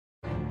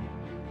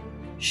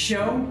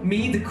Show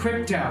me the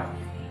crypto.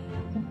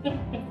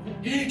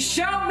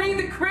 Show me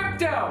the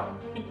crypto.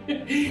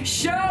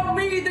 Show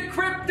me the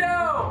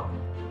crypto.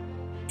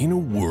 In a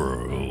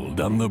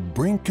world on the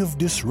brink of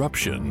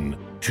disruption,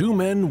 two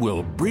men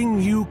will bring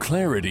you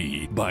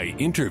clarity by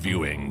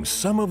interviewing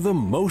some of the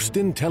most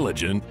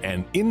intelligent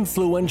and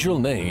influential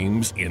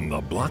names in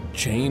the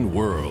blockchain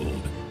world.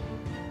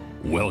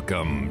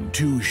 Welcome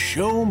to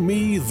Show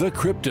Me the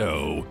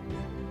Crypto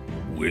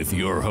with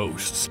your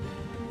hosts,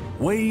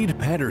 Wade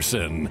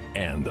Patterson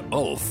and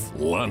Ulf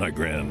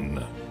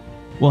Lonergan.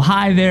 Well,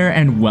 hi there,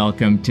 and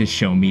welcome to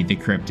Show Me the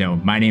Crypto.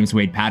 My name's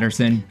Wade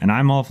Patterson. And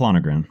I'm Ulf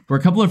Lonergan. We're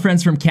a couple of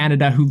friends from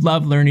Canada who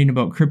love learning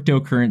about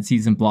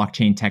cryptocurrencies and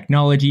blockchain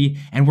technology,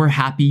 and we're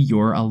happy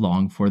you're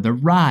along for the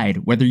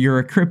ride. Whether you're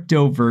a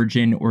crypto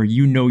virgin or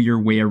you know your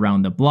way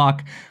around the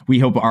block, we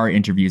hope our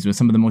interviews with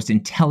some of the most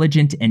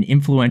intelligent and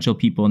influential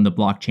people in the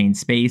blockchain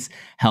space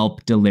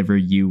help deliver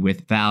you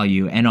with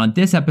value. And on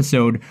this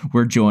episode,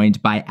 we're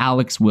joined by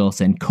Alex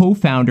Wilson,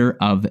 co-founder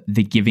of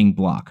The Giving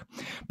Block.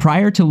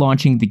 Prior to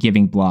launching The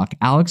Giving Block,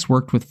 Alex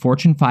worked with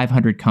Fortune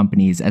 500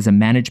 companies as a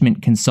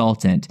management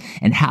consultant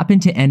and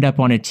happened to end up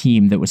on a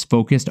team that was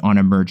focused on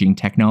emerging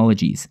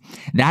technologies.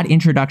 That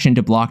introduction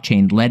to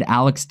blockchain led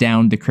Alex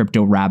down the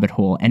crypto rabbit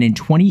hole, and in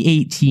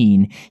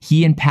 2018,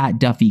 he and Pat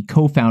Duffy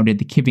co-founded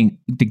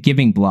the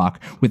Giving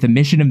Block with a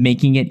mission of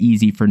making it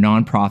easy for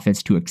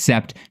nonprofits to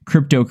accept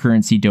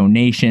cryptocurrency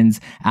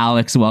donations.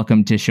 Alex,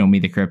 welcome to Show Me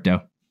the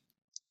Crypto.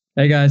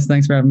 Hey guys,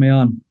 thanks for having me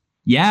on.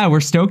 Yeah, we're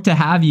stoked to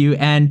have you.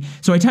 And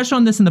so I touched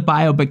on this in the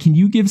bio, but can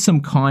you give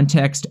some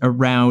context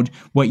around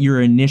what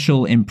your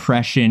initial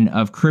impression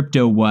of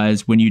crypto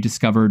was when you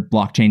discovered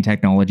blockchain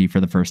technology for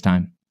the first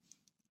time?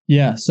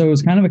 Yeah, so it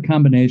was kind of a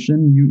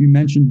combination. You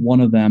mentioned one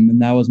of them, and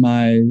that was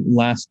my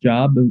last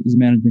job as a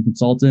management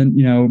consultant.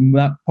 You know,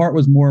 that part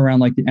was more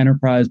around like the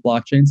enterprise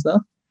blockchain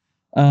stuff.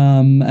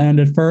 And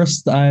at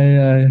first,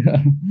 I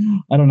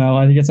don't know,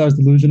 I guess I was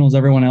delusional as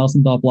everyone else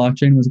and thought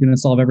blockchain was going to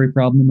solve every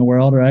problem in the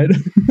world, right?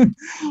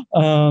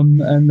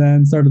 And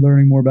then started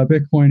learning more about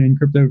Bitcoin and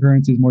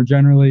cryptocurrencies more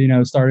generally, you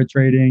know, started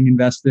trading,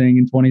 investing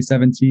in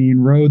 2017,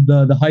 rode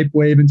the hype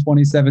wave in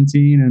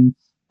 2017 and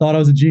thought I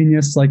was a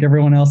genius like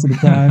everyone else at the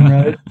time,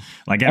 right?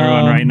 Like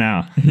everyone right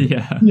now.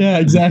 Yeah,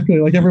 exactly.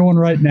 Like everyone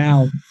right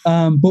now.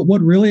 But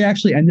what really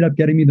actually ended up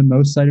getting me the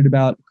most excited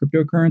about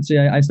cryptocurrency,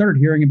 I started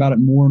hearing about it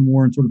more and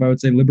more in sort of, I would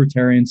say,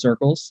 libertarian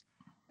circles,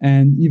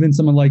 and even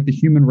some of like the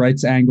human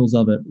rights angles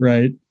of it,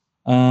 right?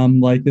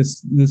 Like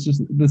this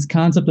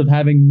concept of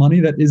having money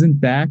that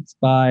isn't backed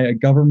by a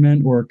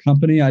government or a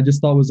company, I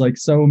just thought was like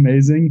so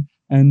amazing,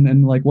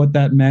 and like what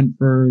that meant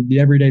for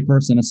the everyday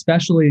person,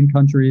 especially in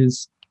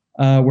countries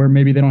where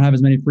maybe they don't have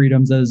as many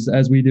freedoms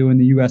as we do in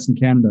the US and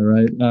Canada,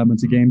 right?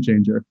 It's a game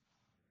changer.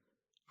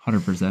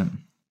 100%.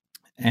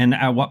 And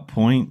at what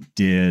point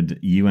did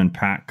you and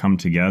Pat come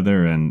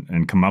together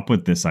and come up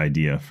with this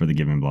idea for the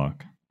Giving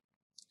Block?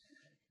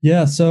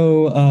 Yeah,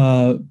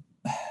 so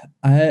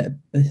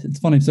it's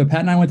funny. So Pat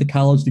and I went to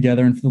college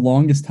together, and for the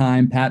longest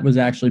time, Pat was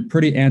actually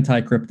pretty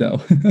anti-crypto.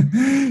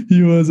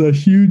 He was a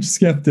huge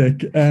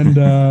skeptic, and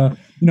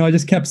you know, I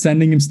just kept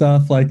sending him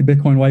stuff like the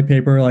Bitcoin white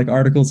paper, like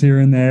articles here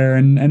and there,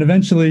 and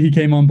eventually he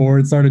came on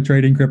board, started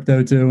trading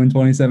crypto too in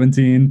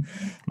 2017.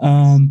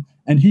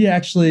 And he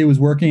actually was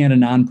working at a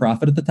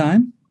nonprofit at the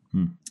time.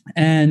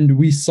 And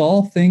we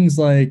saw things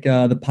like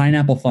the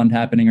Pineapple Fund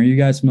happening. Are you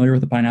guys familiar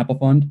with the Pineapple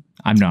Fund?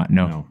 I'm not,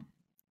 no.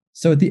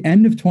 So at the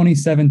end of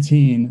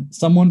 2017,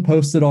 someone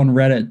posted on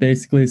Reddit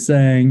basically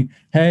saying,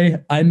 hey,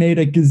 I made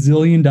 $1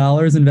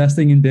 gazillion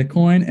investing in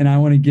Bitcoin and I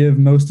want to give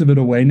most of it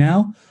away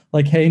now.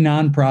 Like, hey,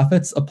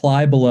 nonprofits,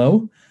 apply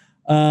below.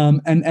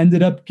 And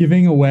ended up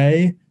giving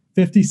away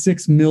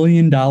 $56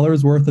 million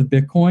worth of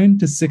Bitcoin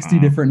to 60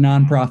 different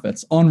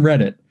nonprofits on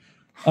Reddit.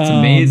 It's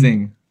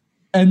amazing.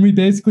 And we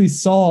basically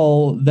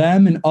saw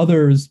them and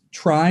others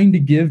trying to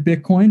give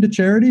Bitcoin to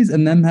charities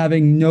and them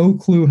having no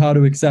clue how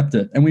to accept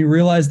it. And we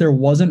realized there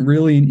wasn't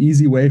really an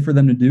easy way for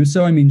them to do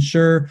so. I mean,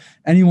 sure,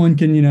 anyone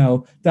can, you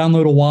know,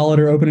 download a wallet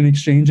or open an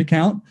exchange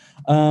account.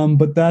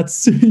 But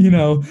that's, you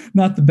know,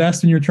 not the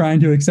best when you're trying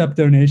to accept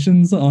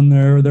donations on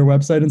their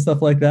website and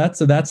stuff like that.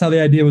 So that's how the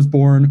idea was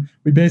born.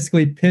 We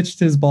basically pitched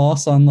his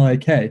boss on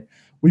like, hey,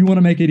 we want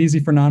to make it easy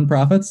for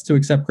nonprofits to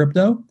accept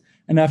crypto.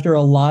 And after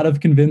a lot of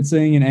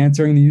convincing and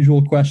answering the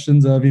usual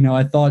questions of, you know,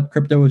 I thought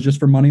crypto was just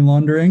for money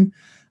laundering,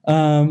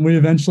 we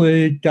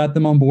eventually got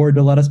them on board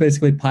to let us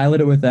basically pilot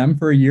it with them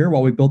for a year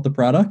while we built the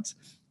product.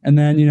 And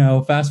then, you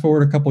know, fast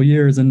forward a couple of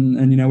years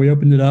and, you know, we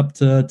opened it up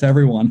to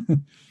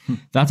everyone.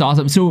 That's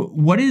awesome. So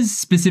what is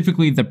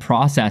specifically the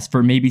process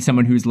for maybe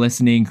someone who's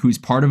listening, who's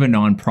part of a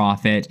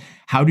nonprofit?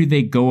 How do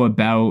they go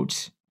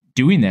about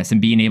doing this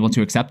and being able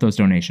to accept those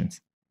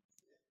donations?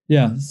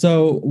 Yeah.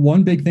 So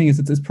one big thing is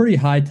it's pretty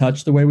high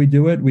touch the way we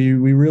do it. We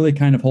really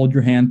kind of hold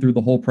your hand through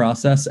the whole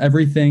process.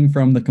 Everything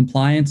from the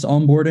compliance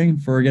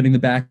onboarding for getting the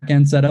back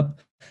end set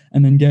up,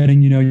 and then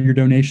getting, your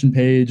donation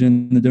page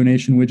and the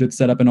donation widget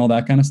set up and all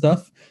that kind of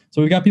stuff. So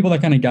we've got people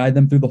that kind of guide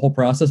them through the whole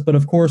process. But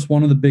of course,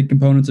 one of the big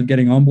components of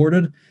getting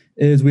onboarded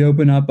is we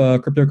open up a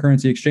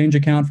cryptocurrency exchange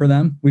account for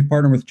them. We've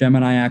partnered with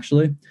Gemini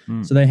actually.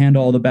 So they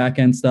handle all the back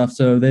end stuff.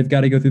 So they've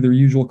got to go through their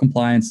usual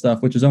compliance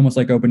stuff, which is almost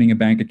like opening a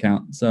bank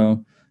account.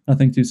 So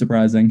nothing too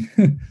surprising.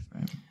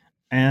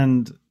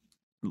 And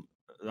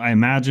I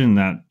imagine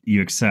that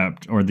you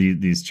accept, or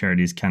these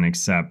charities can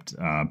accept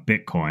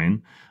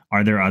Bitcoin.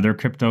 Are there other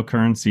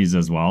cryptocurrencies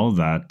as well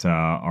that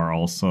are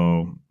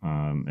also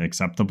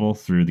acceptable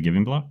through the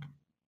Giving Block?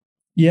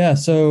 Yeah,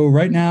 so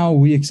right now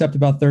we accept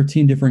about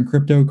 13 different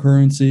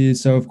cryptocurrencies.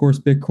 So of course,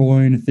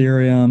 Bitcoin,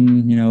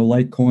 Ethereum,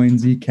 Litecoin,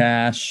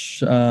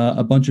 Zcash,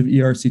 a bunch of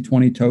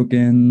ERC20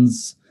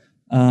 tokens,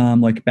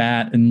 like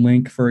BAT and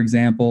Link, for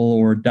example,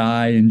 or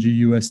DAI and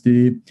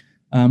GUSD.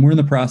 We're in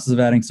the process of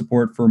adding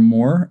support for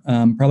more,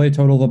 probably a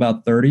total of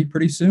about 30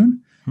 pretty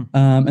soon.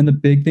 And the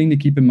big thing to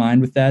keep in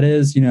mind with that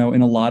is, in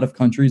a lot of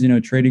countries,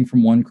 trading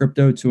from one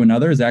crypto to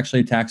another is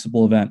actually a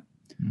taxable event.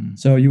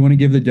 So you want to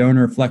give the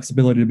donor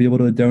flexibility to be able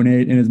to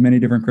donate in as many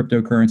different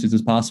cryptocurrencies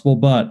as possible.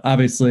 But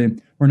obviously,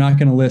 we're not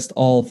going to list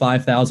all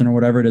 5,000 or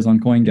whatever it is on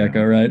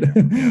CoinGecko, right?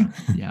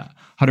 Yeah,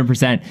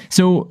 100%.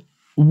 So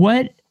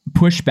what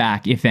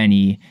pushback, if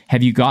any,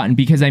 have you gotten?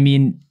 Because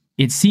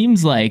it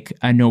seems like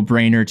a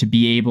no-brainer to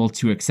be able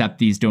to accept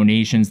these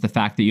donations, the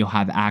fact that you'll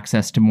have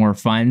access to more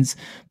funds.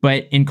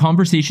 But in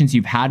conversations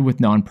you've had with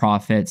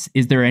nonprofits,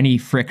 is there any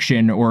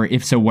friction, or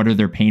if so, what are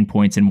their pain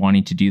points in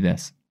wanting to do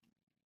this?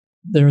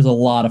 There's a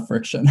lot of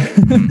friction.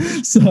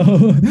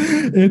 So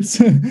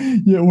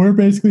we're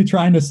basically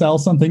trying to sell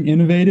something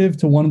innovative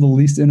to one of the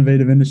least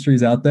innovative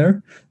industries out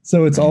there.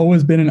 So it's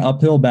always been an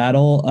uphill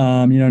battle.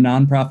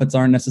 Nonprofits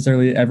aren't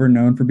necessarily ever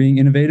known for being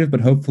innovative,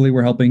 but hopefully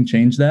we're helping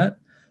change that.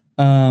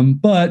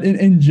 But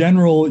in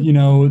general,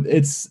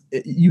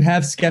 you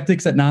have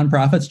skeptics at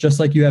nonprofits, just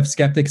like you have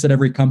skeptics at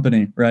every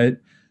company, right?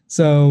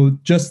 So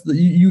just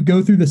you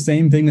go through the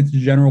same thing that the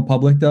general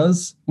public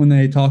does when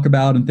they talk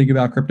about and think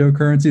about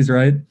cryptocurrencies,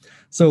 right?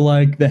 So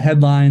like the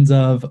headlines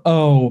of,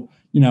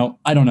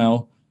 I don't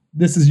know,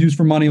 this is used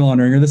for money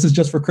laundering, or this is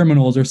just for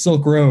criminals, or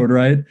Silk Road,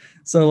 right?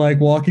 So like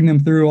walking them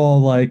through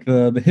all like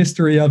the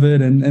history of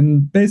it,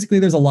 and basically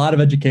there's a lot of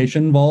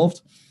education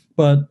involved.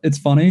 But it's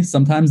funny,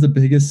 sometimes the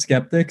biggest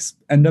skeptics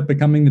end up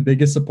becoming the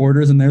biggest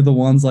supporters, and they're the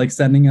ones like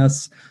sending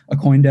us a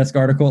CoinDesk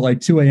article at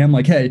like 2 a.m.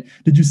 like, hey,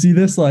 did you see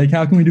this? Like,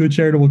 how can we do a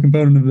charitable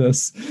component of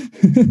this?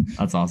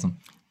 That's awesome.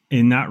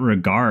 In that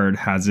regard,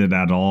 has it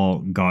at all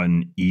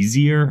gotten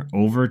easier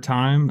over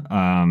time?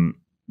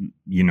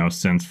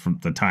 Since from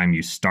the time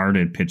you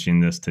started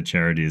pitching this to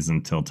charities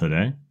until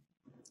today?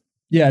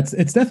 Yeah, it's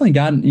definitely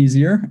gotten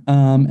easier.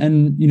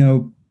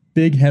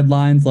 Big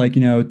headlines like,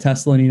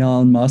 Tesla and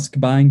Elon Musk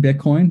buying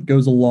Bitcoin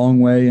goes a long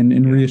way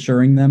in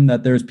reassuring them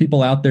that there's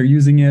people out there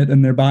using it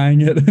and they're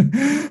buying it.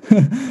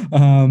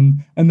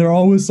 And they're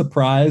always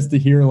surprised to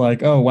hear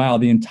like, oh, wow,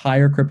 the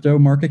entire crypto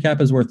market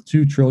cap is worth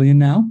 2 trillion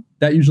now.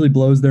 That usually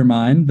blows their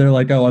mind. They're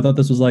like, oh, I thought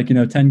this was like,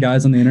 10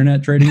 guys on the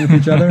internet trading with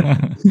each other.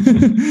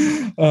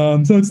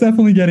 So it's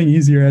definitely getting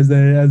easier as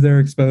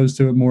they're exposed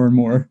to it more and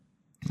more.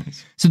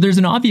 So there's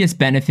an obvious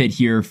benefit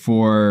here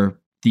for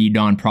the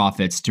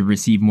nonprofits to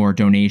receive more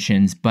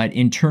donations. But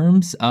in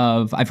terms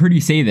of, I've heard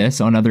you say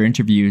this on other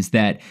interviews,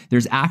 that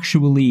there's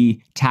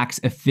actually tax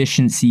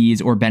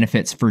efficiencies or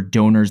benefits for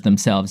donors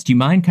themselves. Do you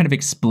mind kind of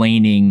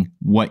explaining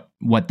what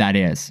that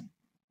is?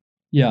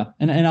 Yeah,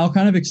 and I'll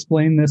kind of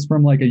explain this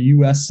from like a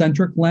US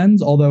centric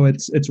lens, although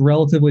it's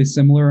relatively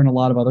similar in a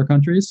lot of other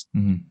countries.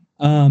 Mm-hmm.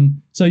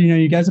 So,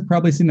 you guys have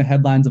probably seen the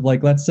headlines of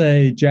like, let's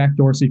say Jack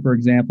Dorsey, for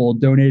example,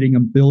 donating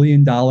 $1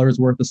 billion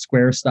worth of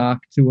Square stock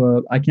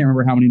to I can't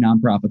remember how many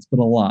nonprofits, but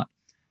a lot.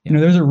 Yeah.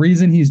 There's a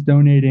reason he's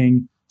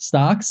donating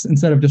stocks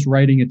instead of just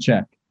writing a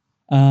check.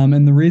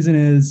 And the reason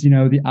is, the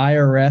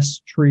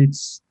IRS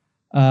treats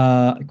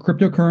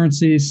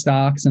cryptocurrency,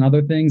 stocks, and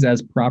other things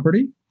as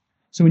property.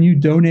 So when you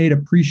donate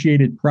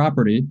appreciated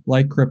property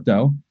like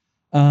crypto,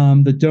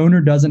 the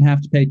donor doesn't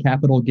have to pay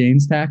capital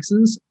gains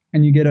taxes,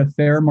 and you get a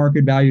fair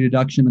market value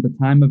deduction at the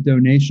time of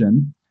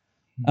donation.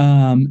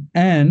 And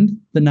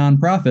the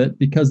nonprofit,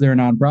 because they're a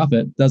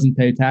nonprofit, doesn't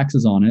pay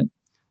taxes on it.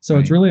 So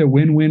It's really a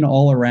win-win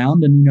all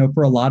around. And,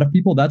 for a lot of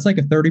people, that's like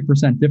a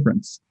 30%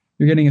 difference.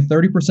 You're getting a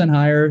 30%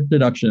 higher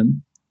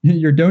deduction.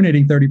 You're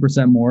donating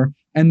 30% more,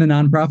 and the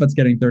nonprofit's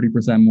getting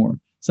 30% more.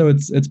 So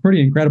it's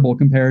pretty incredible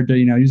compared to,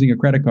 using a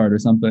credit card or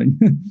something.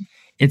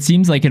 It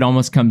seems like it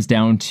almost comes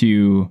down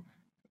to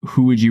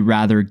who would you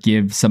rather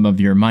give some of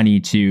your money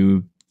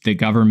to, the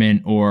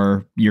government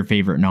or your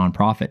favorite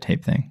nonprofit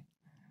type thing?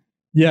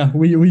 Yeah,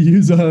 we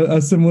use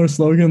a similar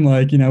slogan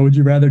like, would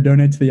you rather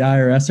donate to the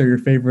IRS or your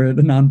favorite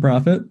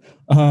nonprofit?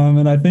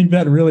 And I think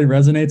that really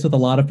resonates with a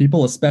lot of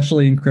people,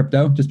 especially in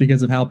crypto, just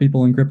because of how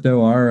people in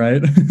crypto are,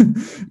 right?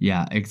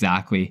 Yeah,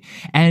 exactly.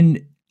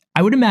 And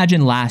I would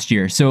imagine last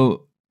year,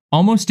 so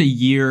almost a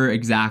year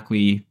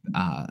exactly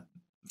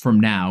from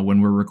now,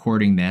 when we're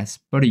recording this,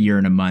 about a year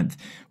and a month,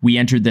 we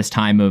entered this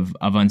time of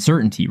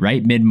uncertainty,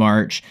 right?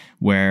 Mid-March,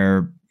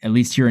 where at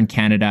least here in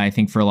Canada, I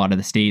think for a lot of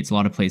the states, a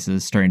lot of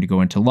places starting to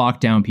go into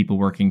lockdown, people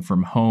working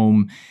from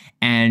home.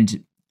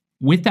 And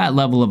with that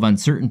level of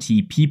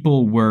uncertainty,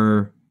 people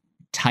were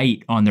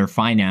tight on their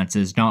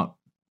finances, not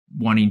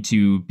wanting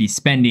to be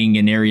spending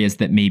in areas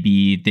that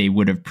maybe they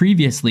would have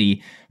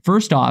previously.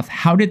 First off,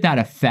 how did that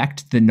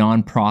affect the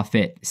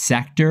nonprofit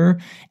sector?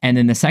 And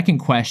then the second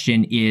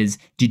question is,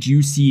 did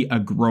you see a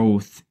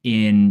growth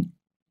in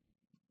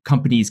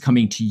companies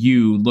coming to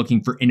you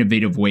looking for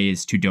innovative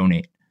ways to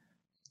donate?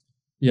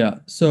 Yeah.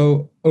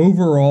 So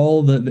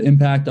overall, the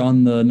impact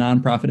on the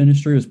nonprofit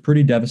industry was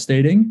pretty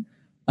devastating.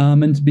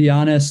 And to be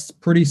honest,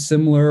 pretty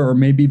similar or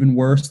maybe even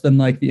worse than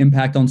like the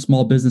impact on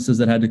small businesses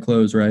that had to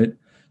close, right?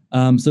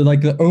 So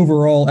like the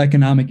overall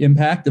economic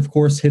impact, of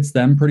course, hits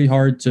them pretty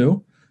hard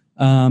too.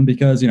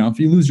 Because, if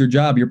you lose your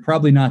job, you're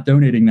probably not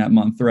donating that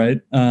month,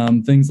 right?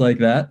 Things like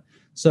that.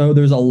 So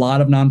there's a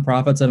lot of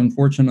nonprofits that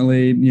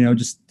unfortunately,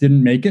 just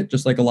didn't make it,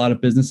 just like a lot of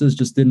businesses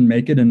just didn't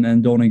make it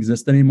and don't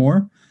exist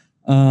anymore.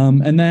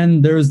 And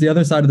then there's the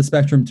other side of the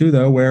spectrum too,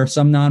 though, where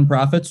some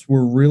nonprofits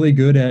were really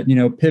good at,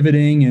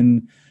 pivoting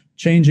and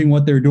changing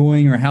what they're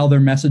doing or how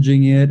they're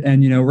messaging it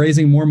and,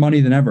 raising more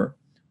money than ever.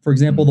 For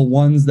example, the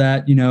ones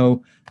that,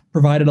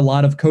 provided a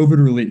lot of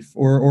COVID relief,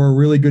 or a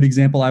really good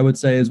example, I would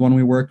say, is when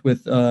we worked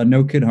with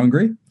No Kid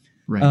Hungry.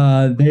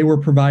 Right. They were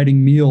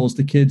providing meals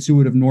to kids who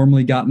would have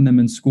normally gotten them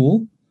in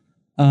school,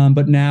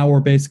 but now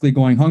we're basically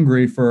going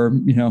hungry for,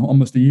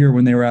 almost a year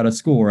when they were out of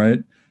school,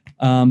 right?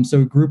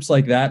 So groups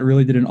like that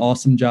really did an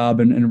awesome job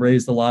and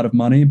raised a lot of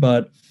money.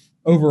 But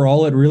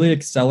overall, it really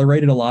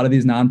accelerated a lot of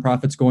these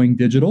nonprofits going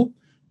digital.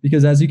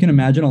 Because as you can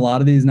imagine, a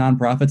lot of these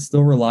nonprofits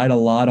still relied a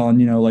lot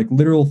on, like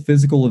literal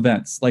physical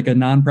events, like a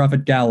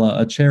nonprofit gala,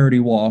 a charity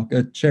walk,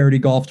 a charity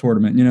golf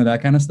tournament,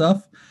 that kind of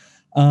stuff.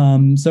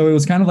 So it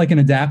was kind of like an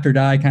adapt or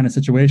die kind of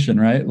situation,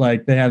 right?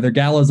 Like they have their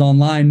galas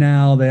online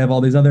now. They have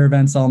all these other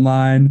events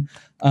online.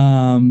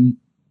 And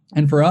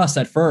for us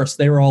at first,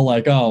 they were all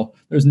like, oh,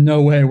 there's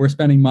no way we're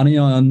spending money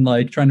on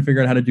like trying to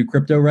figure out how to do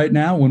crypto right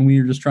now when we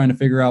were just trying to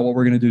figure out what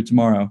we're going to do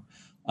tomorrow.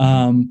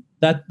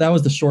 That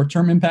was the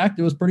short-term impact.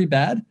 It was pretty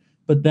bad.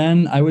 But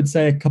then I would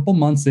say a couple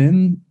months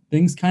in,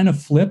 things kind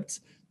of flipped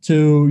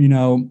to,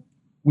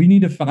 we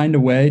need to find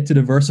a way to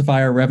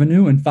diversify our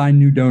revenue and find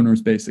new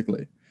donors,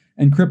 basically.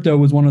 And crypto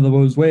was one of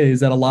those ways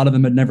that a lot of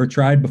them had never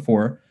tried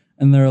before.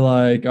 And they're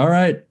like, all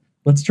right,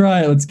 let's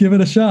try it. Let's give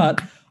it a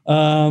shot.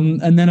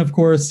 And then, of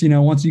course,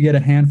 once you get a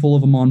handful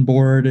of them on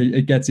board,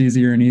 it gets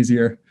easier and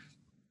easier.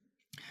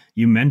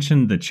 You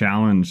mentioned the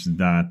challenge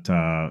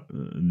that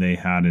they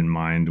had in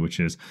mind, which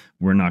is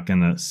we're not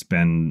going to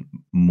spend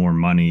more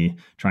money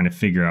trying to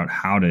figure out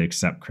how to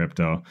accept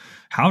crypto.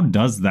 How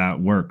does that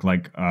work?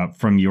 Like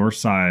from your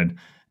side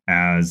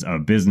as a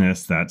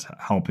business that's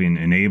helping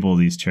enable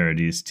these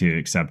charities to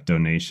accept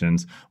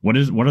donations, what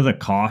are the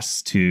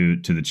costs to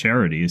the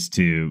charities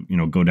to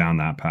go down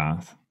that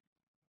path?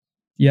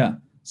 Yeah.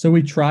 So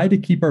we try to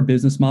keep our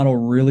business model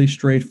really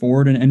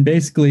straightforward and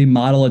basically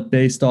model it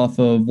based off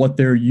of what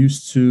they're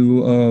used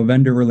to a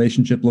vendor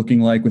relationship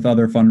looking like with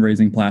other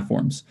fundraising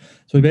platforms.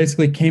 So we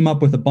basically came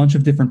up with a bunch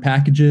of different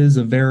packages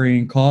of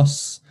varying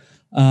costs,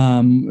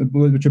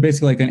 which are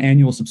basically like an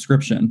annual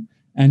subscription.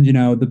 And,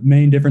 the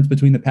main difference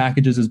between the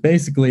packages is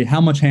basically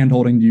how much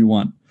handholding do you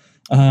want?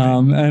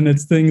 And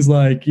it's things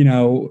like,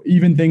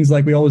 even things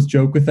like we always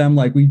joke with them,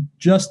 like we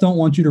just don't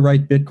want you to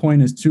write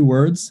Bitcoin as 2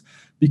 words,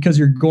 because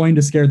you're going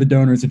to scare the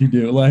donors if you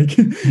do, like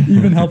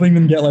even helping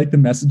them get like the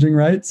messaging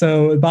right.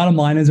 So the bottom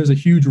line is there's a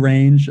huge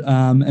range.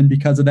 And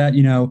because of that,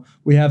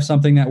 we have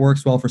something that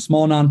works well for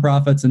small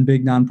nonprofits and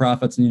big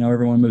nonprofits and,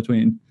 everyone in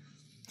between.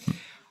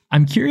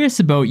 I'm curious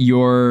about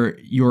your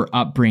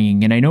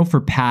upbringing. And I know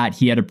for Pat,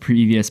 he had a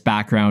previous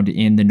background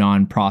in the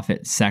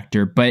nonprofit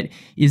sector, but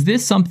is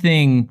this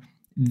something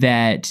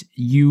that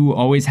you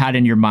always had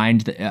in your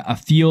mind, a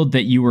field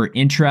that you were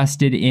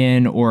interested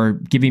in, or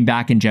giving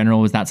back in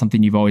general? Was that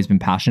something you've always been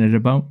passionate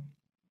about?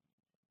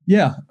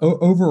 Yeah,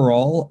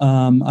 overall,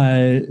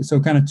 so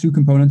kind of 2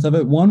 components of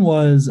it. One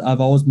was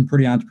I've always been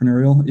pretty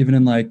entrepreneurial, even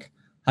in like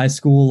high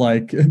school,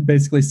 like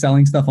basically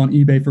selling stuff on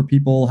eBay for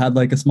people, had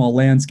like a small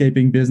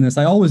landscaping business.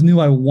 I always knew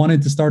I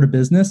wanted to start a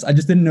business. I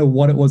just didn't know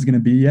what it was going to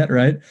be yet,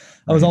 right?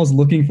 I was always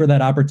looking for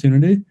that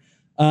opportunity.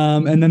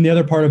 And then the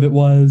other part of it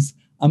was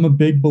I'm a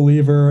big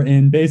believer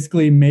in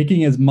basically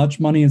making as much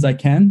money as I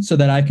can so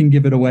that I can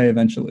give it away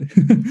eventually,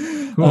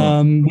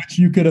 cool. Which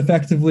you could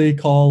effectively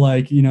call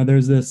like,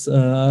 there's this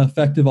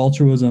effective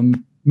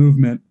altruism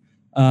movement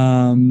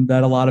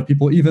that a lot of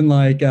people, even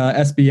like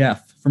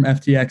SBF from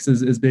FTX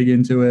is big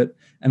into it,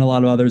 and a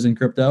lot of others in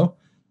crypto.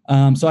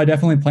 So I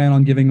definitely plan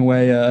on giving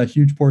away a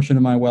huge portion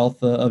of my wealth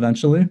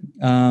eventually.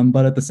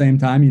 But at the same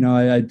time,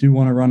 I do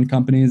want to run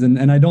companies,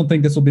 and I don't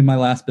think this will be my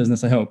last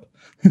business, I hope.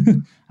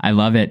 I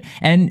love it.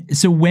 And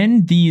so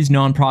when these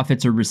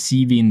nonprofits are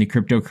receiving the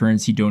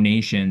cryptocurrency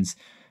donations,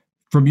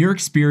 From your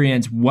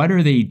experience, what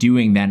are they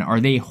doing then? Are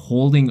they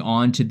holding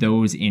on to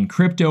those in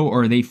crypto,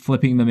 or are they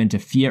flipping them into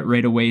fiat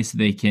right away so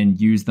they can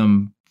use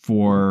them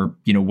for,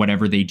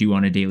 whatever they do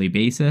on a daily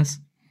basis?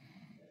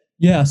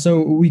 Yeah,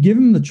 so we give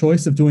them the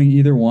choice of doing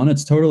either one.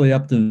 It's totally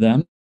up to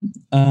them.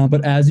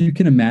 But as you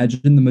can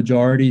imagine, the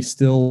majority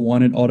still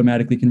want it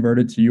automatically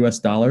converted to US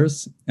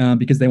dollars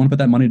because they want to put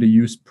that money to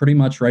use pretty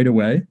much right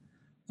away.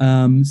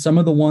 Some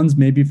of the ones,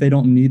 maybe if they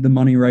don't need the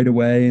money right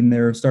away and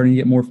they're starting to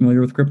get more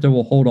familiar with crypto,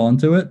 will hold on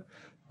to it.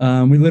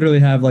 We literally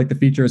have the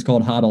feature is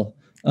called HODL.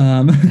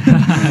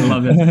 I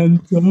love it.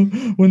 And so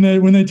when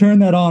they turn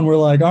that on, we're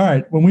like, all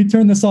right, when we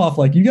turn this off,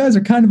 you guys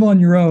are kind of on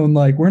your own.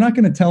 We're not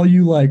going to tell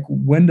you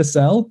when to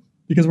sell,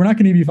 because we're not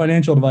going to give you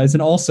financial advice.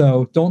 And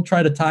also, don't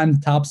try to time the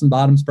tops and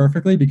bottoms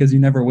perfectly, because you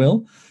never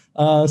will.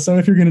 So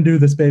if you're going to do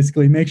this,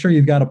 basically, make sure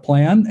you've got a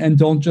plan and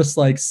don't just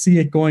see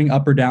it going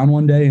up or down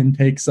one day and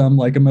take some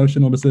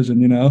emotional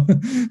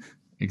decision,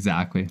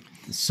 Exactly.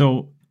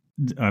 So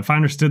if I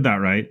understood that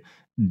right,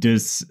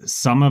 does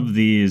some of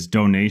these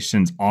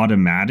donations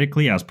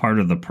automatically, as part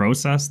of the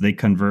process, they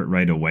convert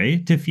right away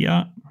to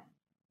fiat?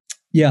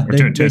 Yeah. Or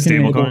to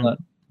stablecoin?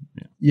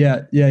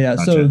 Yeah.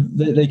 Gotcha. So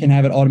they can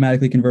have it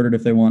automatically converted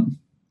if they want.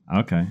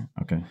 Okay.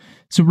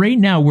 So right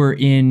now we're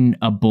in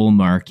a bull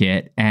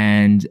market,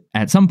 and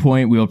at some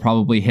point we'll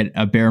probably hit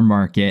a bear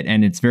market,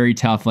 and it's very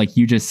tough, like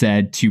you just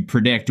said, to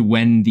predict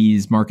when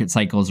these market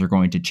cycles are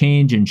going to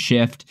change and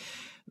shift.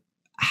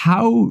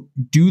 How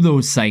do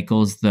those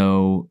cycles,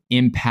 though,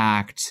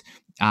 impact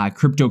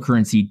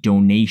cryptocurrency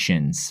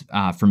donations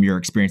from your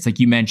experience? Like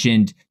you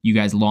mentioned, you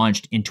guys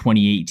launched in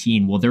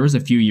 2018. Well, there was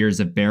a few years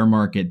of bear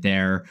market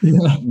there.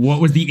 Yeah.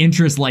 What was the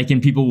interest like in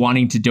people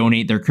wanting to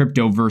donate their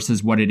crypto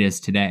versus what it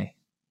is today?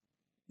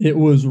 It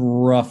was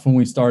rough when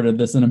we started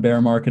this in a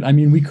bear market. I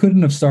mean, we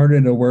couldn't have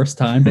started at a worse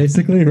time,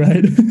 basically,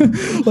 right?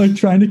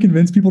 Trying to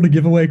convince people to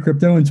give away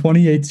crypto in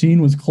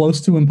 2018 was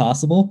close to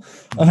impossible.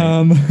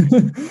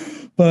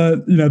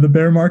 But, the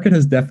bear market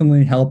has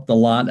definitely helped a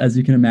lot, as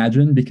you can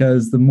imagine,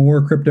 because the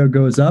more crypto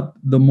goes up,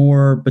 the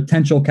more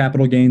potential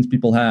capital gains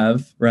people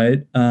have,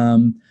 right?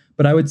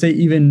 But I would say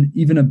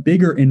even a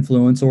bigger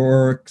influence,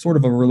 or sort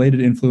of a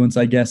related influence,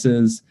 I guess,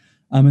 is,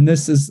 and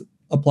this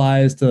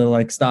applies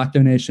to stock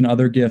donation,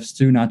 other gifts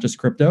too, not just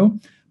crypto,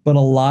 but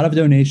a lot of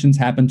donations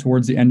happen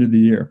towards the end of the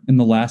year, in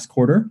the last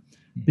quarter,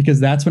 because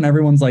that's when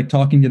everyone's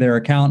talking to their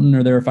accountant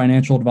or their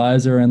financial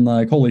advisor and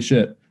holy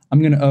shit, I'm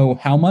going to owe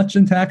how much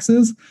in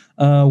taxes?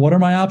 What are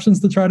my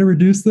options to try to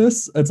reduce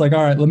this? It's all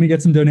right, let me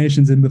get some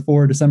donations in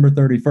before December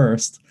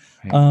 31st.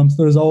 Right. So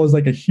there's always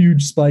a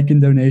huge spike in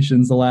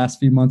donations the last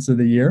few months of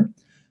the year.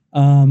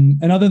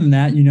 And other than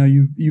that,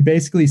 you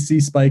basically see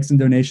spikes in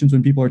donations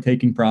when people are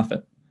taking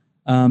profit.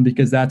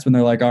 Because that's when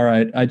they're all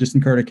right, I just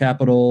incurred a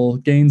capital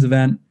gains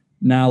event.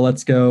 Now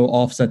let's go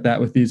offset that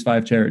with these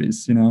 5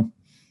 charities,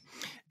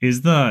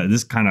 Is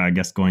this kind of, I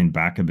guess, going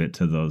back a bit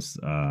to those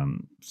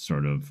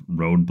sort of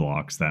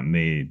roadblocks that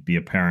may be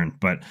apparent,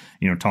 but,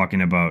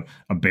 talking about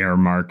a bear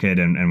market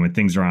and when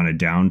things are on a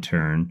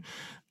downturn,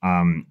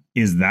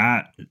 does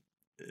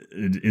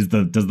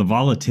the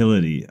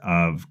volatility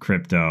of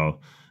crypto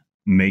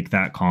make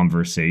that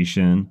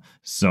conversation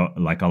so a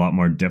lot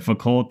more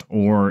difficult,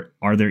 or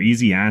are there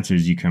easy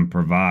answers you can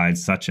provide,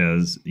 such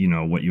as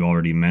what you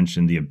already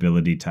mentioned, the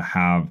ability to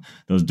have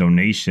those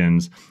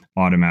donations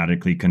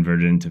automatically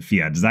converted into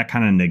fiat? Does that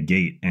kind of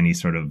negate any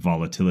sort of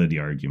volatility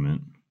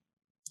argument?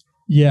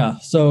 Yeah,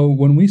 so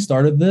when we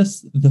started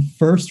this, the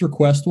first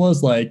request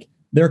was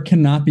there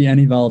cannot be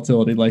any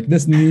volatility.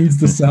 This needs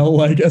to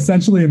sell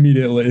essentially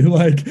immediately.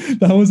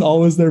 That was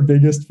always their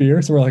biggest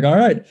fear. So we're all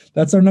right,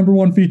 that's our number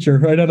one feature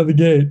right out of the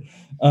gate.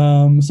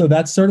 So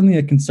that's certainly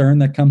a concern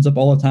that comes up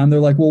all the time.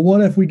 They're well, what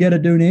if we get a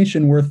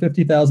donation worth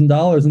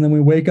 $50,000 and then we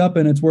wake up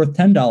and it's worth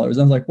 $10? I was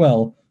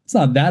well, it's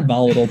not that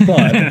volatile,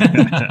 but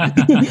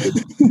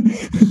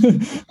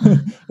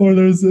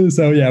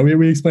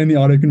we explain the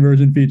auto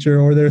conversion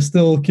feature, or they're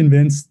still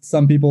convinced,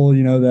 some people,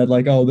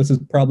 that oh, this is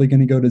probably going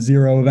to go to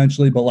zero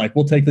eventually, but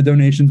we'll take the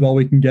donations while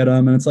we can get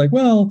them. And it's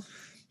well,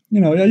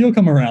 you'll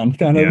come around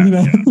kind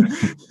of,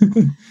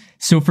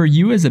 So for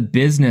you as a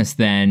business,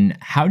 then,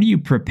 how do you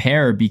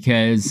prepare?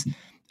 Because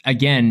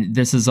again,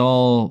 this is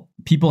all,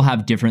 people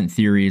have different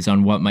theories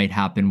on what might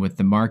happen with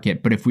the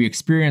market. But if we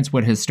experience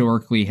what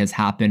historically has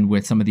happened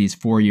with some of these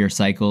 4-year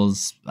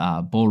cycles,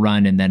 bull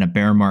run, and then a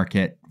bear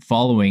market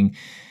following,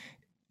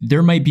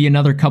 there might be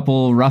another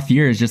couple rough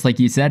years, just like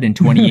you said, in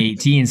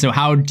 2018. So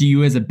how do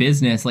you as a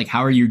business, how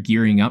are you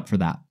gearing up for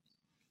that?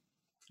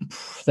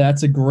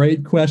 That's a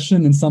great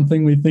question, and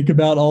something we think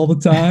about all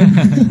the time.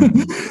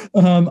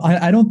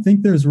 I don't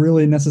think there's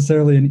really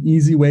necessarily an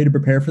easy way to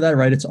prepare for that,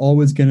 right? It's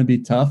always going to be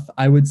tough.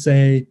 I would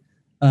say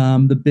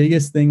the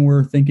biggest thing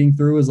we're thinking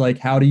through is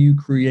how do you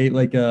create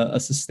a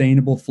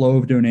sustainable flow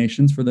of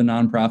donations for the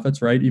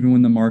nonprofits, right? Even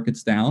when the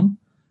market's down.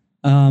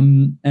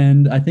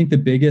 And I think the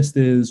biggest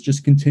is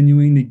just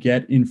continuing to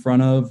get in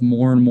front of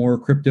more and more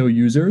crypto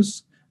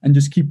users and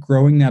just keep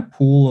growing that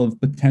pool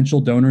of potential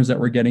donors that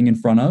we're getting in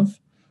front of.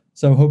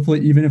 So hopefully,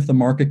 even if the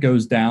market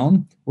goes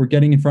down, we're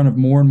getting in front of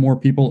more and more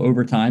people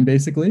over time,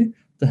 basically,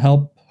 to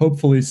help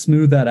hopefully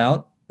smooth that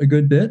out a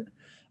good bit.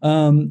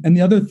 And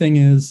the other thing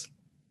is,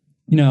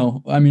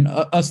 I mean,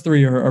 us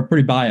three are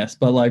pretty biased,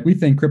 but like we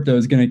think crypto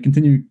is going to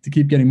continue to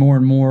keep getting more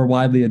and more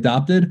widely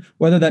adopted,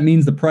 whether that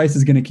means the price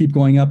is going to keep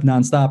going up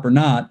nonstop or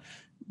not.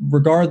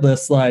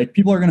 Regardless, like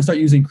people are going to start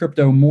using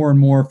crypto more and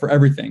more for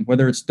everything,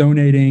 whether it's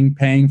donating,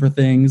 paying for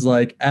things.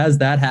 Like as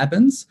that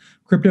happens,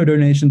 crypto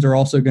donations are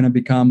also going to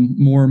become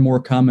more and more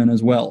common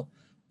as well.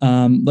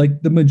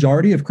 Like the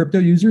majority of crypto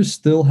users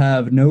still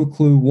have no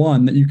clue,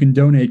 one, that you can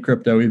donate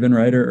crypto even,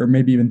 right? Or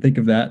maybe even think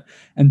of that.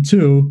 And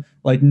two,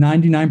 like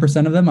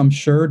 99% of them, I'm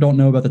sure, don't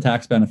know about the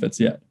tax benefits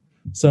yet.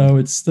 So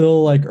it's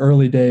still like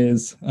early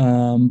days,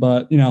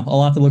 but a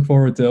lot to look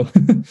forward to.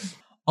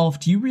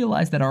 Ulf, do you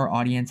realize that our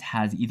audience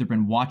has either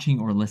been watching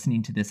or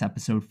listening to this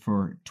episode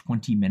for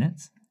 20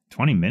 minutes?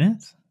 20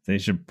 minutes? They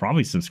should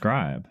probably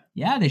subscribe.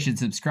 Yeah, they should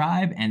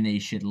subscribe and they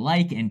should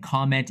like and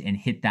comment and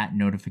hit that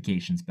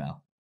notifications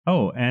bell.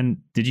 Oh, and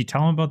did you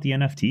tell them about the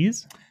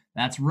NFTs?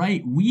 That's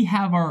right. We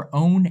have our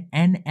own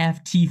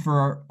NFT for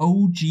our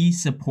OG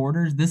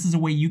supporters. This is a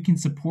way you can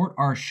support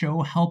our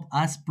show, help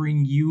us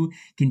bring you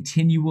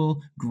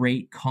continual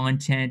great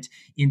content.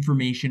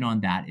 Information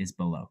on that is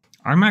below.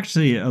 I'm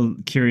actually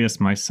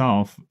curious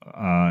myself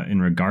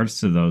in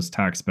regards to those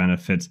tax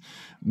benefits.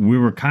 We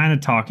were kind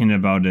of talking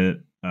about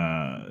it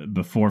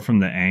before from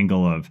the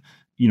angle of,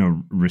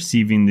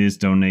 receiving these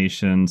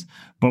donations.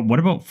 But what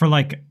about for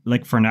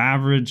like for an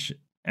average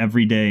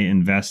everyday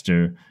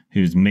investor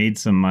who's made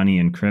some money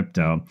in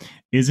crypto?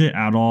 Is it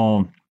at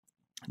all,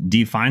 do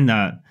you find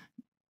that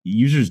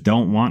users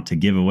don't want to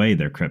give away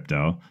their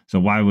crypto? So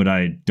why would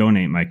I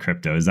donate my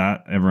crypto? Is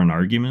that ever an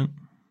argument?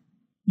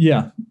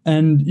 Yeah.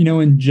 And,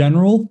 in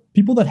general,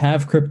 people that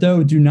have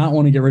crypto do not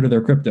want to get rid of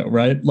their crypto,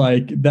 right?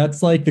 Like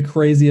that's like the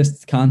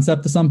craziest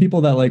concept to some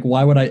people, that like,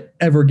 why would I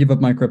ever give up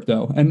my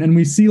crypto? And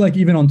we see like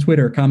even on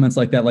Twitter comments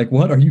like that, like,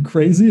 what, are you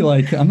crazy?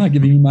 Like, I'm not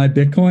giving you my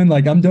Bitcoin.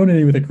 Like I'm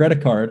donating with a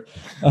credit card.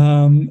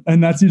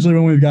 And that's usually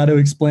when we've got to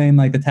explain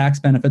like the tax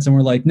benefits. And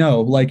we're like,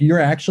 no, like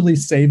you're actually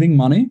saving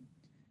money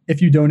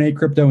if you donate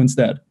crypto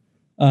instead.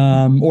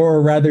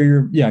 Or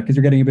rather because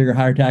you're getting a bigger,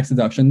 higher tax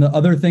deduction. The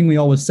other thing we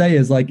always say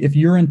is like, if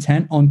you're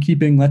intent on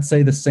keeping, let's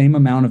say, the same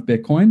amount of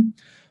Bitcoin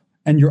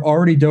and you're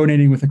already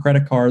donating with a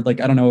credit card,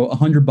 like, I don't know,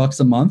 $100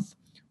 a month,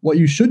 what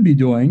you should be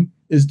doing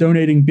is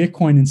donating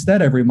Bitcoin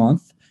instead every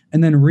month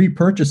and then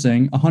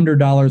repurchasing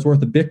 $100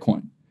 worth of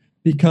Bitcoin,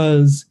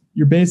 because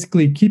you're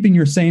basically keeping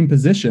your same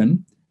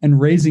position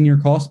and raising your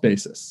cost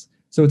basis.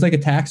 So it's like a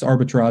tax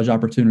arbitrage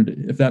opportunity,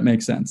 if that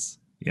makes sense.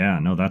 Yeah,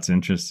 no, that's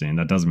interesting.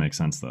 That does make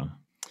sense though.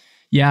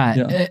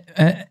 Yeah.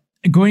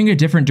 Going a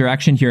different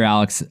direction here,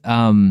 Alex.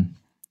 Bitcoin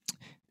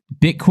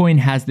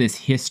has this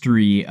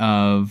history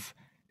of,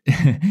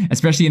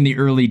 especially in the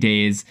early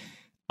days,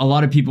 a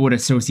lot of people would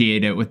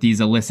associate it with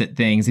these illicit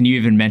things. And you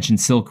even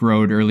mentioned Silk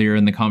Road earlier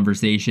in the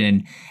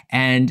conversation.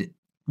 And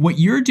what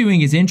you're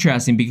doing is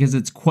interesting because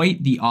it's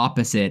quite the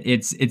opposite.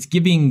 It's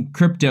giving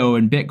crypto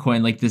and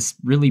Bitcoin like this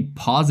really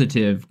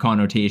positive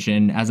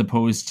connotation as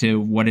opposed to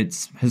what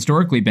it's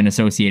historically been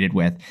associated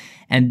with.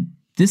 And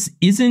this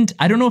isn't,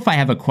 I don't know if I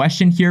have a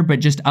question here, but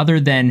just other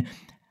than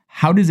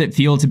how does it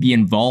feel to be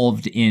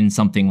involved in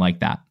something like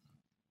that?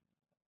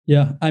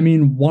 Yeah, I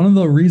mean, one of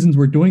the reasons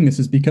we're doing this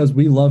is because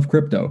we love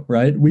crypto,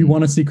 right? We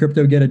want to see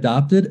crypto get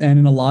adopted. And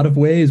in a lot of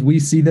ways, we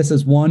see this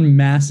as one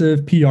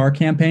massive PR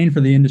campaign for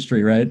the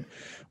industry, right?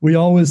 We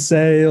always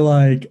say,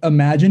 like,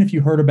 imagine if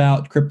you heard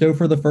about crypto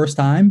for the first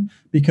time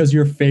because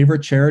your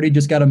favorite charity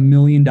just got $1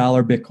 million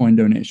Bitcoin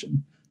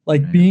donation.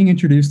 Like being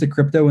introduced to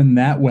crypto in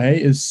that way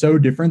is so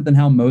different than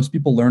how most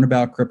people learn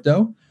about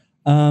crypto.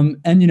 And,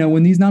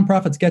 when these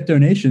nonprofits get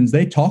donations,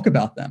 they talk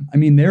about them. I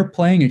mean, they're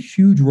playing a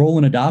huge role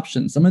in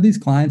adoption. Some of these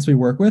clients we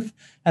work with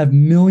have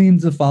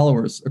millions of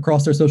followers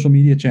across their social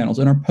media channels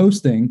and are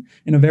posting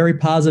in a very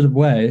positive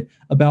way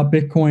about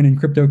Bitcoin and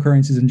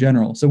cryptocurrencies in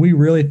general. So we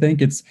really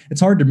think it's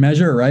hard to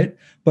measure, right?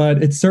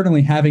 But it's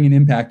certainly having an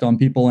impact on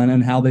people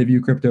and how they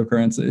view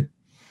cryptocurrency.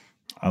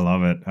 I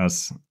love it.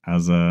 As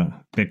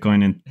a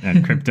Bitcoin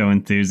and crypto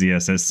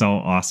enthusiast, it's so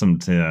awesome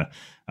to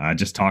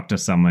just talk to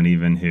someone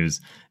even who's,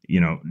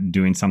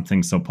 doing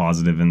something so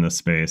positive in this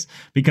space.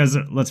 Because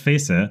let's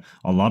face it,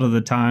 a lot of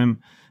the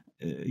time,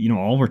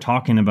 all we're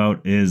talking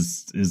about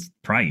is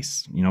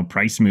price,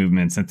 price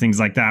movements and things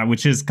like that,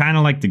 which is kind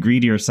of like the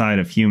greedier side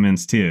of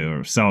humans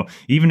too. So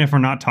even if we're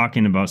not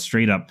talking about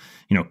straight up,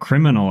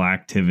 criminal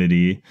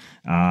activity,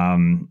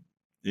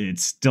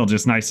 it's still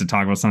just nice to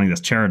talk about something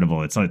that's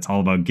charitable. It's all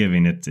about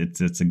giving.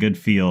 It's a good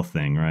feel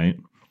thing, right?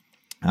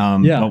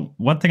 But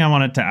one thing I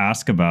wanted to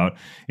ask about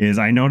is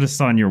I noticed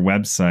on your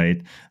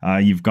website,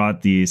 you've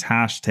got these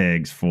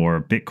hashtags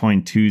for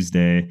Bitcoin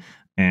Tuesday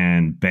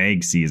and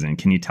bag season.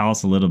 Can you tell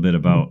us a little bit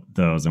about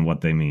those and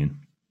what they mean?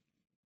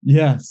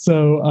 Yeah.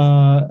 So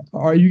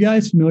are you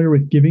guys familiar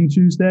with Giving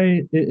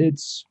Tuesday?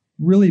 It's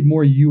really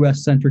more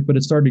US centric, but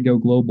it started to go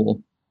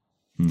global.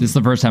 This is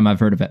the first time I've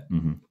heard of it.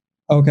 Mm-hmm.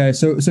 Okay,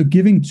 so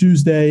Giving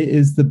Tuesday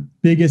is the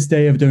biggest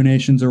day of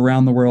donations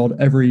around the world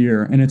every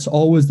year, and it's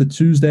always the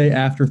Tuesday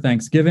after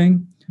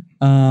Thanksgiving.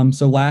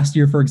 So last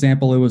year, for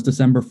example, it was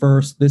December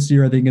 1st. This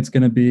year, I think it's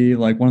going to be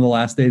like one of the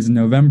last days in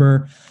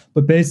November.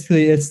 But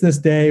basically, it's this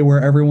day where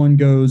everyone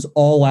goes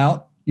all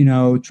out,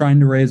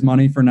 trying to raise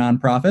money for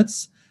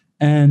nonprofits.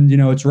 And,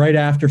 it's right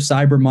after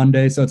Cyber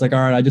Monday. So it's like, all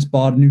right, I just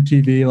bought a new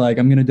TV. Like,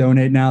 I'm going to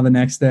donate now the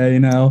next day,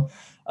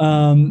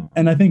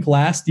 And I think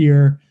last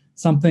year,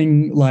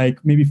 something like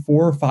maybe $400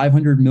 or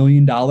 $500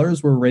 million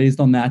were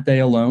raised on that day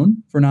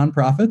alone for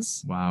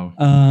nonprofits. Wow.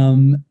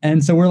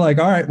 And so we're like,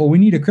 all right, well, we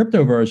need a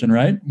crypto version,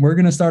 right? We're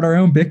going to start our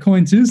own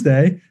Bitcoin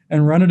Tuesday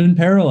and run it in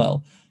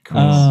parallel.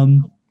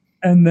 Cool.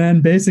 And then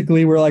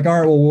basically we're like,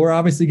 all right, well, we're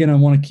obviously going to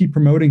want to keep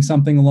promoting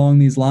something along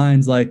these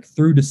lines, like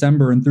through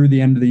December and through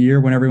the end of the year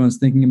when everyone's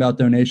thinking about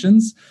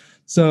donations.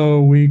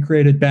 So we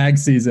created bag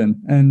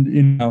season, and,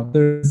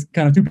 there's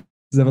kind of two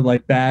pieces of it,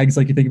 like bags,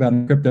 like you think about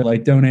in crypto,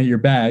 like donate your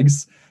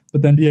bags.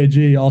 But then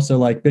BAG also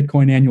like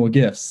Bitcoin annual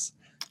gifts.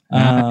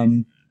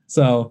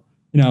 So,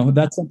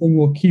 that's something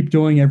we'll keep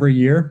doing every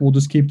year. We'll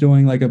just keep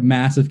doing like a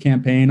massive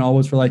campaign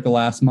always for like the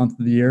last month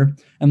of the year.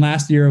 And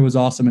last year it was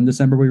awesome. In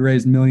December, we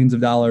raised millions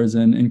of dollars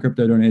in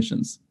crypto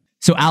donations.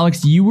 So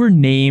Alex, you were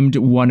named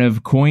one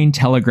of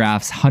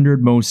Cointelegraph's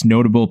 100 most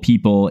notable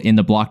people in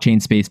the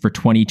blockchain space for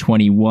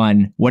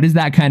 2021. What does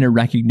that kind of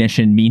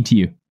recognition mean to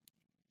you?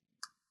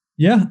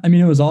 Yeah, I mean,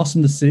 it was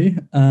awesome to see.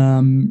 I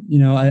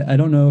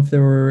don't know if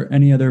there were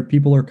any other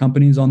people or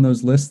companies on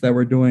those lists that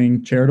were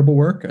doing charitable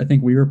work. I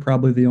think we were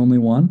probably the only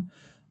one.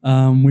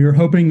 We were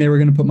hoping they were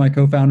going to put my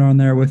co-founder on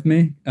there with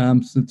me. So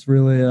it's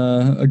really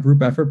a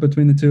group effort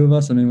between the two of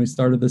us. I mean, we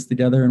started this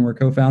together and we're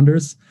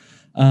co-founders.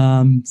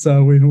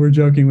 So we were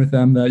joking with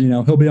them that,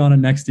 he'll be on it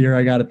next year.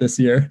 I got it this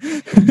year.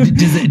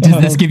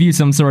 Does this give you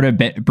some sort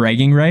of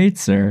bragging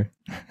rights or?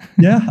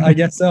 Yeah, I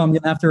guess so. I'm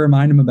going to have to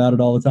remind him about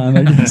it all the time,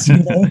 I guess.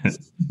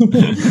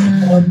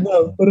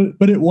 No,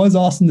 but it was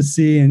awesome to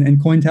see. And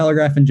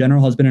Cointelegraph in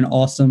general has been an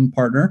awesome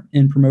partner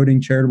in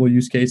promoting charitable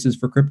use cases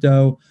for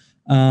crypto.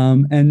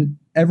 And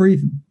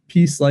every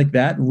piece like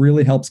that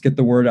really helps get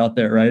the word out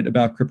there, right,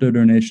 about crypto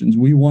donations.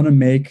 We want to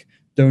make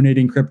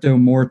donating crypto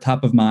more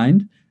top of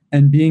mind.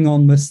 And being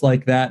on lists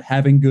like that,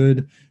 having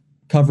good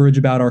coverage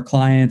about our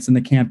clients and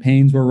the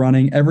campaigns we're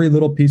running, every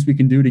little piece we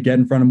can do to get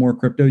in front of more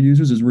crypto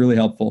users is really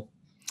helpful.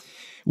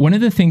 One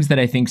of the things that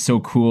I think so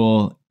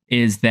cool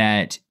is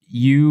that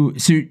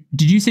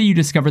did you say you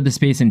discovered the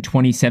space in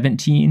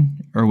 2017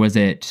 or was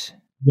it?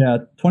 Yeah,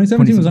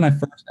 2017 was when I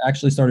first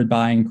actually started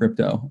buying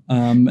crypto.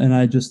 And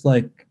I just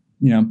saw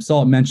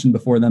it mentioned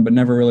before then, but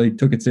never really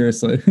took it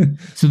seriously.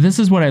 So this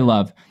is what I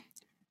love.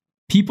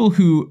 People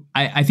who,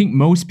 I think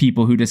most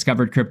people who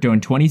discovered crypto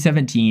in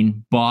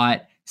 2017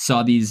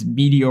 saw these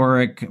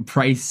meteoric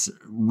price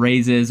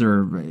raises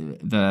or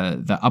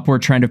the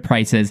upward trend of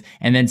prices.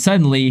 And then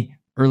suddenly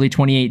early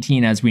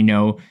 2018, as we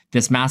know,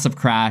 this massive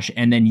crash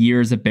and then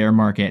years of bear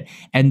market.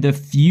 And the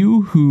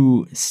few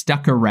who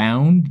stuck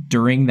around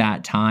during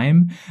that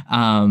time,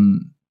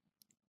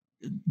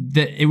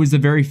 it was a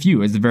very few,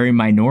 it was a very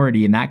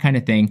minority and that kind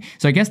of thing.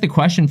 So I guess the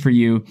question for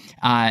you,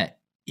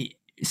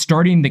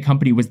 starting the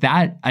company, was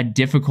that a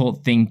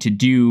difficult thing to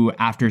do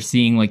after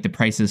seeing like the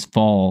prices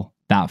fall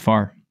that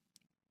far?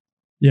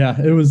 Yeah,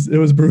 it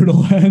was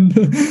brutal. And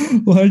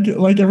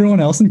like everyone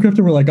else in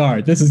crypto, we're like, all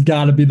right, this has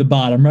got to be the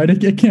bottom, right?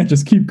 It can't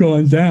just keep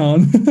going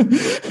down.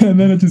 And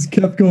then it just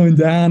kept going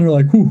down. We're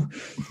like, whew,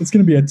 it's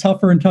going to be a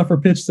tougher and tougher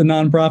pitch to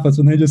nonprofits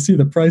when they just see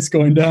the price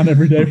going down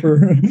every day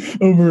for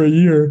over a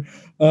year.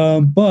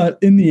 But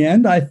in the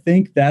end, I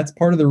think that's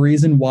part of the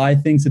reason why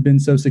things have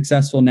been so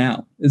successful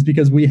now, is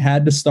because we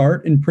had to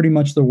start in pretty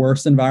much the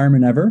worst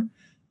environment ever.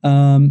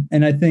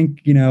 And I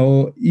think,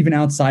 even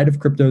outside of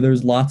crypto,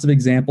 there's lots of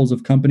examples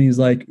of companies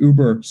like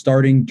Uber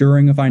starting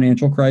during a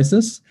financial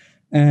crisis.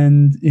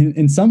 And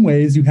in some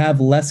ways, you have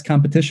less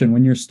competition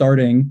when you're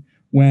starting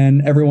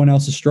when everyone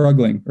else is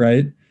struggling,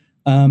 right?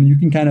 You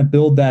can kind of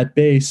build that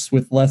base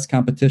with less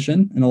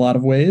competition in a lot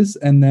of ways.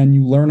 And then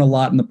you learn a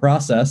lot in the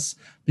process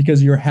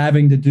because you're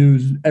having to do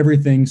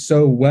everything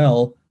so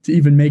well to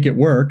even make it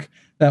work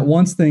that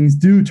once things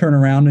do turn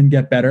around and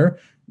get better,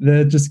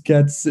 that just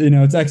gets,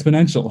 it's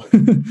exponential.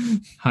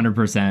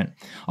 100%.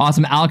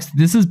 Awesome. Alex,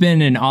 this has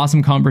been an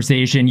awesome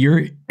conversation.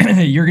 You're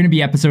going to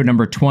be episode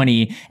number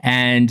 20,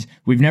 and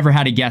we've never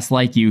had a guest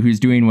like you who's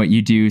doing what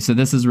you do. So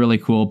this is really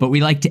cool. But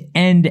we like to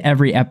end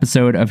every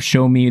episode of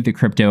Show Me the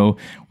Crypto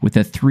with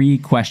a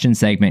 3-question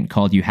segment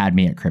called You Had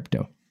Me at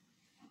Crypto.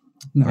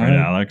 All right,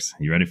 Alex,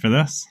 you ready for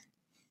this?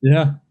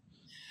 Yeah.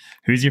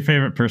 Who's your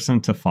favorite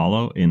person to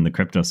follow in the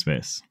crypto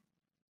space?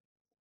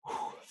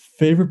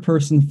 Favorite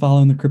person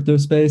following the crypto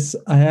space?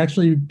 I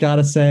actually got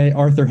to say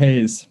Arthur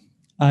Hayes.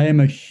 I am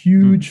a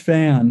huge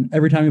fan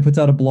every time he puts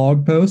out a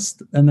blog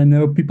post. And I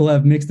know people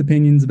have mixed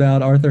opinions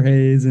about Arthur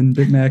Hayes and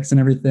BitMEX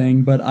and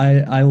everything, but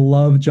I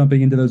love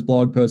jumping into those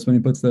blog posts when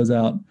he puts those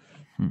out.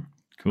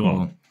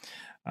 Cool.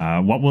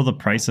 What will the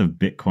price of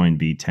Bitcoin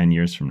be 10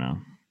 years from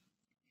now?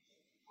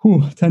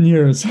 10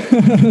 years.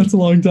 That's a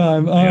long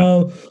time.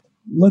 Yeah.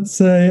 Let's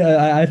say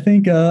I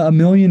think $1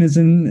 million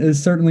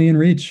is certainly in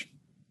reach.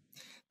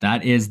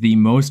 That is the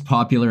most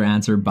popular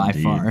answer by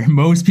Indeed. far.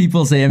 Most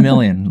people say $1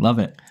 million. Love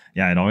it.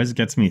 Yeah, it always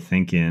gets me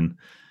thinking,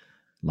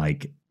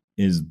 like,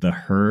 is the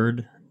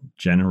herd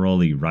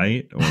generally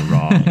right or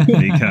wrong?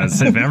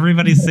 Because if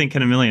everybody's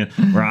thinking $1 million,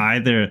 we're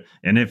either,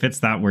 and if it's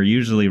that, we're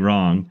usually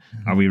wrong.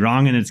 Are we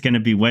wrong and it's going to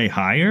be way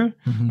higher,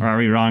 or are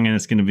we wrong and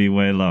it's going to be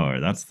way lower?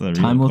 That's the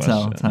Time real will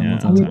tell. question.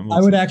 Time will tell.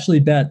 I would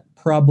actually bet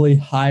probably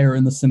higher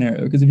in the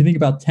scenario, because if you think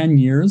about 10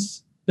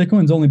 years,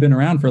 Bitcoin's only been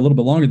around for a little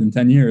bit longer than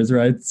 10 years,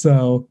 right?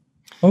 So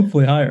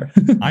hopefully higher.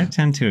 I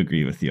tend to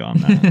agree with you on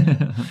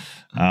that.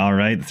 All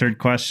right. Third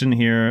question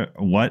here.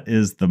 What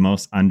is the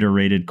most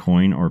underrated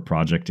coin or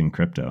project in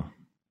crypto?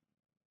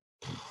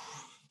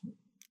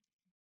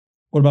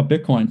 What about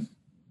Bitcoin?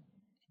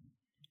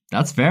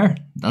 That's fair.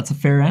 That's a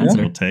fair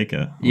answer. We'll take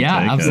it. Yeah,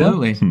 take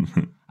absolutely.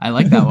 it. I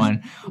like that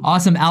one.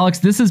 Awesome. Alex,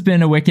 this has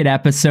been a wicked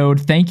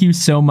episode. Thank you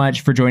so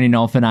much for joining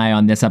Ulf and I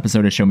on this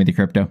episode of Show Me the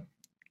Crypto.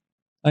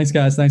 Thanks,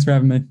 guys. Thanks for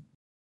having me.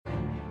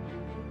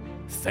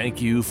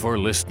 Thank you for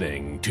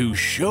listening to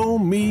Show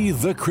Me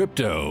the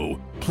Crypto.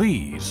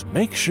 Please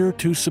make sure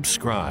to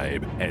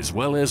subscribe as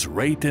well as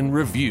rate and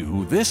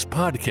review this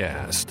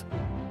podcast.